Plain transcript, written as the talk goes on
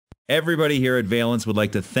Everybody here at Valence would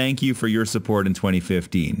like to thank you for your support in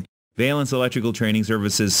 2015. Valence Electrical Training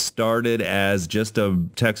Services started as just a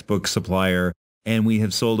textbook supplier, and we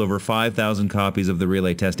have sold over 5,000 copies of the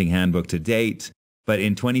Relay Testing Handbook to date. But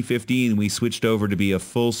in 2015, we switched over to be a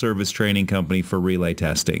full-service training company for relay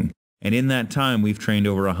testing. And in that time, we've trained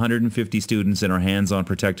over 150 students in our hands-on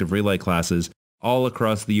protective relay classes all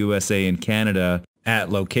across the USA and Canada at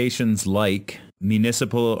locations like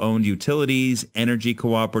municipal-owned utilities, energy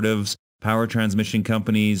cooperatives, power transmission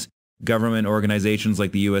companies, government organizations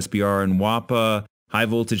like the USBR and WAPA,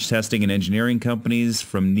 high-voltage testing and engineering companies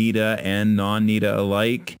from NETA and non-NETA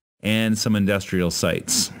alike, and some industrial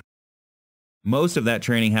sites. Most of that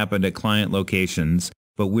training happened at client locations,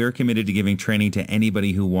 but we're committed to giving training to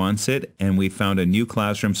anybody who wants it, and we found a new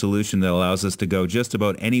classroom solution that allows us to go just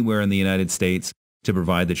about anywhere in the United States to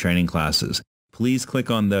provide the training classes. Please click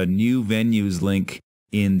on the new venues link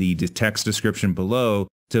in the text description below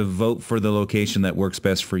to vote for the location that works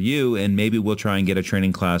best for you, and maybe we'll try and get a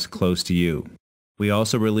training class close to you. We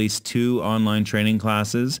also released 2 online training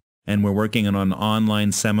classes, and we're working on an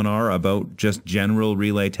online seminar about just general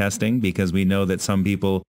relay testing because we know that some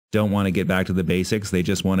people don't want to get back to the basics. They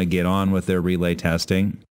just want to get on with their relay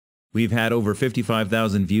testing. We've had over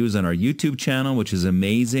 55,000 views on our YouTube channel, which is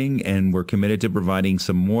amazing, and we're committed to providing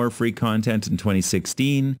some more free content in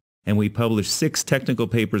 2016. And we published 6 technical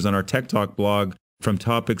papers on our TechTalk blog from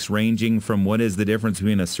topics ranging from what is the difference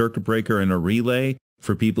between a circuit breaker and a relay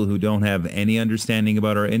for people who don't have any understanding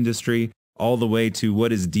about our industry, all the way to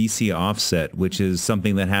what is DC offset, which is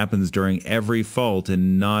something that happens during every fault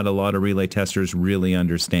and not a lot of relay testers really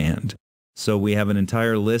understand. So we have an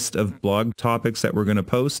entire list of blog topics that we're going to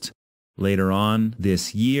post later on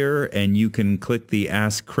this year, and you can click the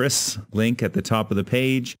Ask Chris link at the top of the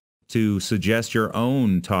page to suggest your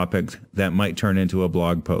own topic that might turn into a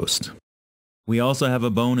blog post. We also have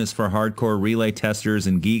a bonus for hardcore relay testers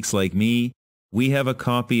and geeks like me. We have a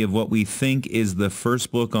copy of what we think is the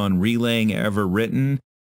first book on relaying ever written,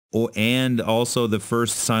 and also the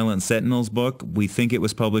first Silent Sentinels book. We think it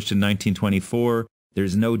was published in 1924.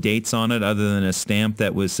 There's no dates on it other than a stamp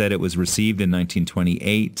that said it was received in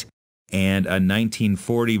 1928. And a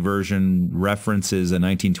 1940 version references a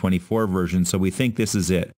 1924 version, so we think this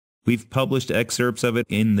is it. We've published excerpts of it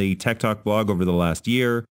in the TechTalk blog over the last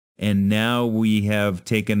year, and now we have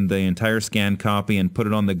taken the entire scanned copy and put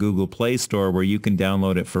it on the Google Play Store where you can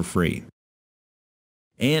download it for free.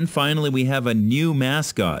 And finally, we have a new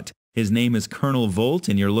mascot. His name is Colonel Volt,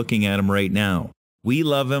 and you're looking at him right now. We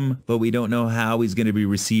love him, but we don't know how he's going to be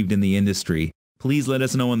received in the industry. Please let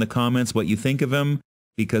us know in the comments what you think of him,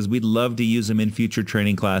 because we'd love to use them in future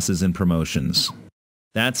training classes and promotions.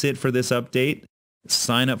 That's it for this update.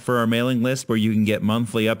 Sign up for our mailing list where you can get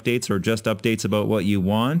monthly updates or just updates about what you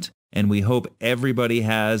want. And we hope everybody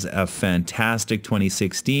has a fantastic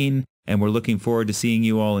 2016. And we're looking forward to seeing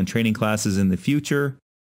you all in training classes in the future.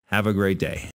 Have a great day.